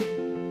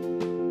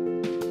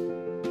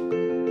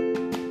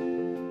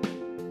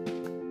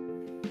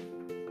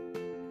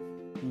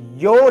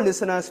Yo,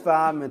 listeners,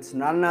 fam, it's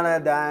none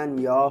other than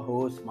your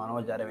host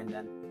Manoj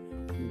Aravindan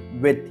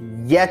with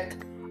yet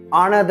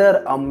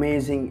another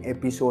amazing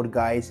episode,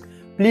 guys.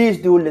 Please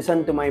do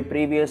listen to my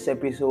previous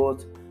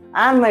episodes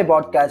and my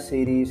podcast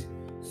series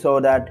so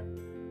that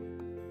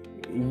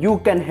you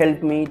can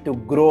help me to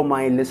grow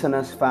my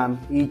listeners, fam,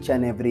 each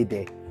and every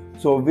day.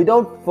 So,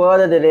 without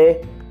further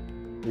delay,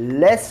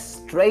 let's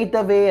straight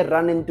away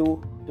run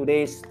into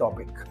today's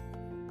topic.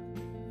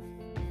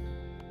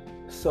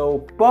 So,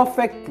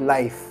 perfect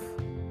life.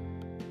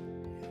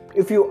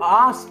 If you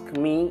ask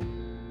me,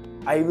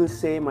 I will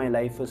say my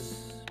life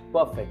is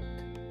perfect.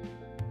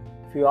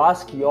 If you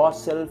ask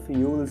yourself,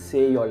 you will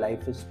say your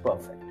life is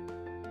perfect.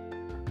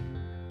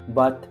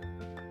 But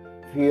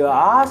if you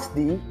ask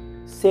the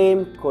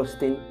same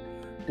question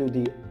to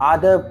the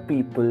other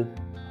people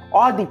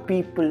or the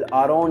people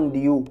around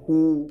you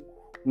who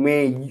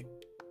may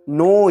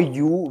know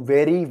you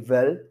very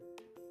well,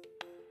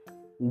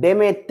 they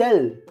may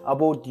tell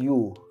about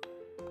you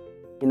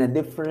in a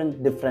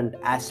different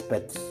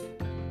aspects.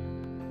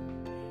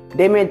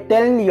 They may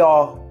tell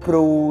your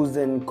pros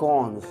and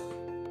cons,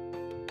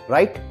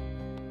 right?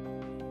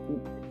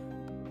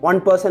 One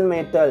person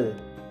may tell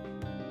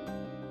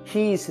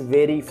he is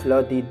very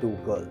flirty to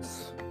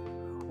girls.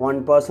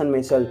 One person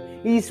may tell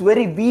he is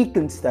very weak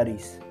in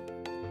studies.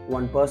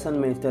 One person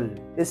may tell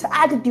his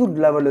attitude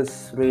level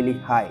is really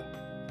high.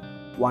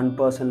 One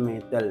person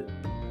may tell,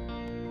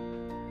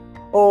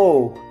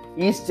 oh,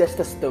 he's just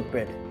a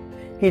stupid.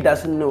 He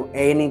doesn't know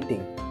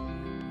anything.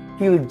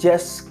 He will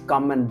just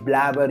come and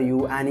blabber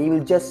you and he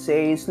will just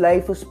say his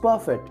life is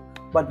perfect.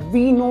 But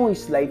we know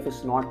his life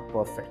is not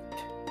perfect.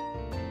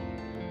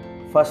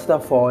 First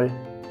of all,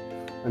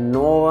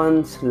 no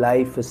one's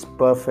life is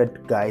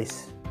perfect,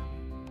 guys.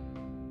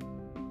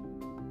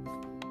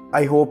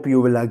 I hope you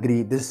will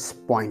agree this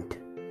point.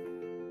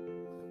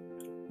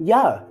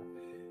 Yeah,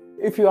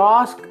 if you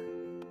ask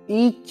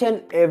each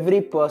and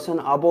every person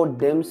about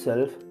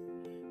themselves,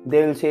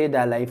 they will say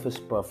their life is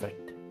perfect.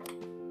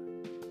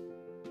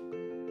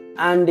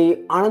 And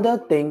the another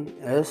thing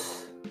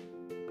is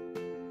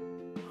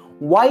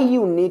why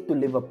you need to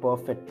live a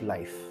perfect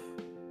life.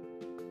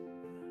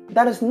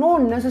 There is no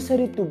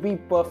necessary to be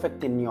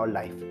perfect in your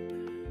life.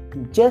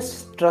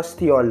 Just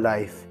trust your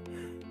life.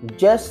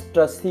 Just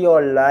trust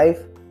your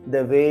life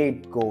the way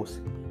it goes.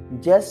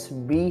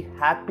 Just be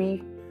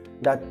happy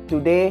that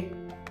today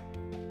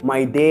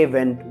my day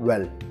went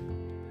well.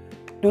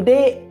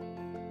 Today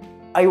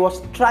I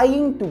was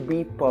trying to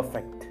be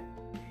perfect.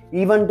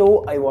 Even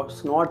though I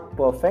was not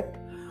perfect,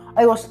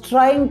 I was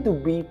trying to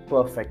be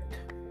perfect.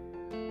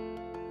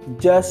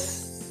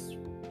 Just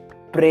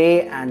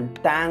pray and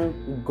thank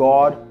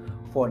God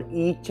for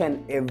each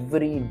and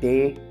every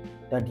day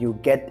that you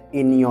get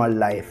in your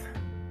life.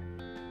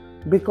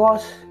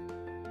 Because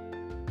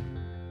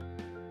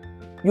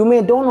you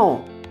may don't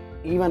know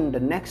even the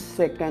next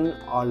second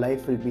our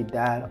life will be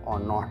there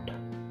or not.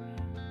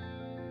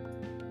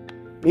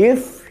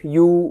 If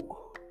you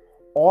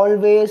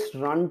always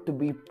run to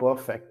be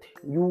perfect,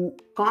 you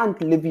can't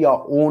live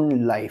your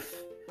own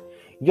life.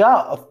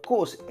 Yeah, of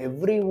course,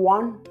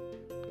 everyone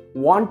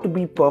want to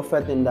be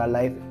perfect in their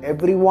life.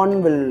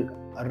 Everyone will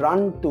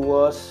run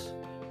towards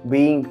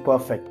being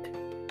perfect.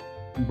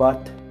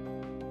 But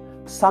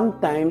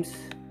sometimes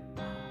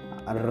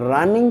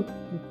running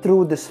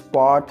through this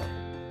path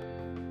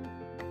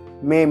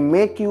may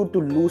make you to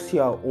lose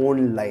your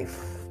own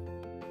life.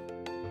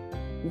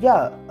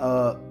 Yeah,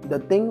 the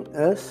thing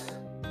is,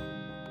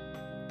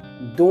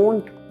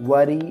 don't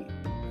worry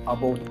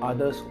about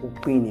others'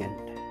 opinion.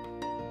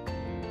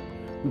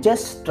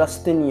 Just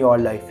trust in your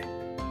life.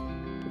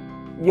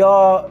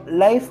 Your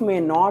life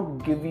may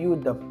not give you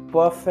the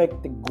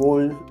perfect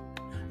goal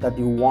that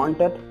you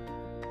wanted,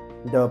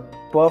 the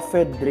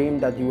perfect dream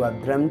that you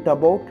have dreamt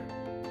about,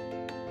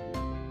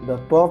 the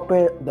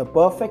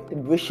perfect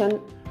vision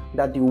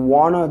that you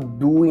want to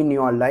do in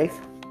your life.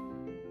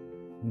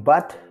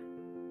 But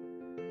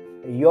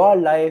your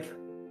life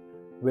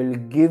will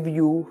give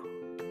you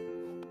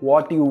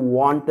what you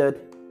wanted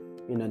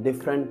in a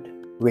different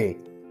way.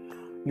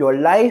 Your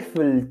life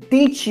will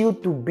teach you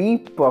to be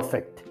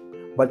perfect,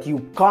 but you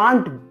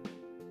can't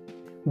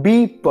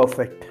be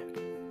perfect.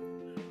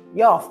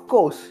 Yeah, of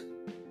course,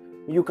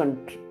 you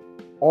can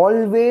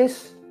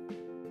always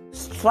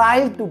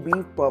strive to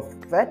be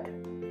perfect,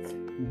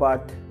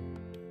 but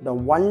the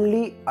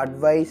only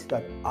advice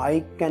that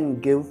I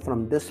can give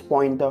from this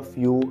point of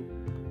view,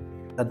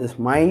 that is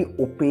my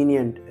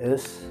opinion,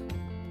 is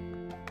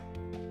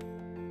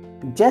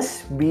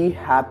just be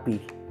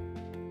happy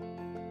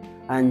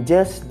and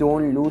just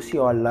don't lose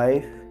your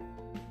life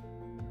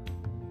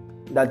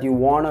that you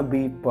want to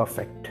be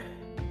perfect.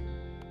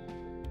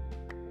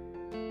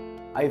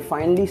 I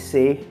finally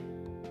say,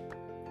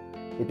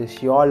 it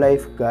is your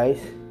life,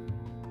 guys.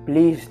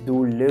 Please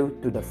do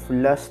live to the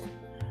fullest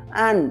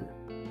and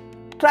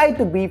try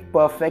to be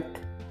perfect.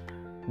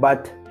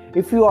 But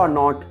if you are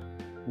not,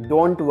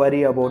 don't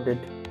worry about it.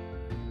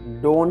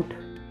 Don't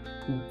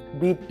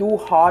be too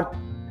hard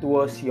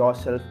towards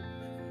yourself.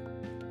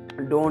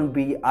 Don't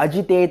be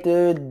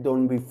agitated,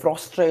 don't be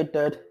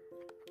frustrated.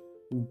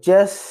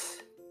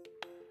 Just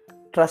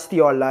trust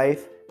your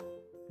life.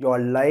 Your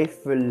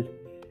life will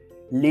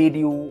lead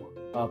you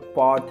a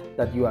path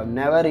that you have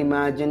never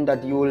imagined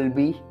that you will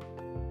be.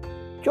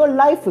 Your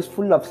life is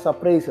full of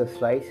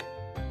surprises, right?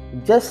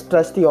 Just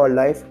trust your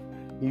life.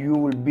 You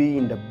will be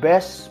in the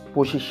best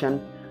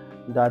position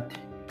that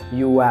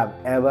you have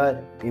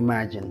ever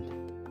imagined.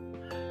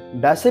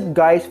 That's it,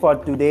 guys, for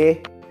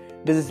today.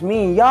 This is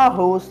me, your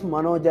host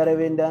Manoj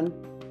Aravindan,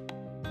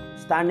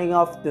 standing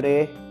off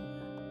today.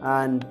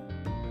 And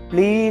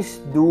please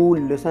do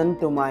listen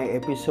to my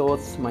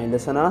episodes, my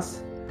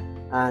listeners.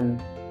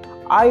 And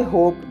I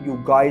hope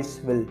you guys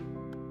will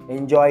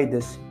enjoy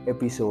this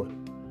episode.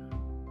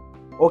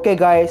 Okay,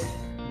 guys,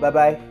 bye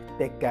bye.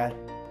 Take care.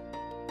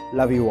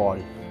 Love you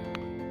all.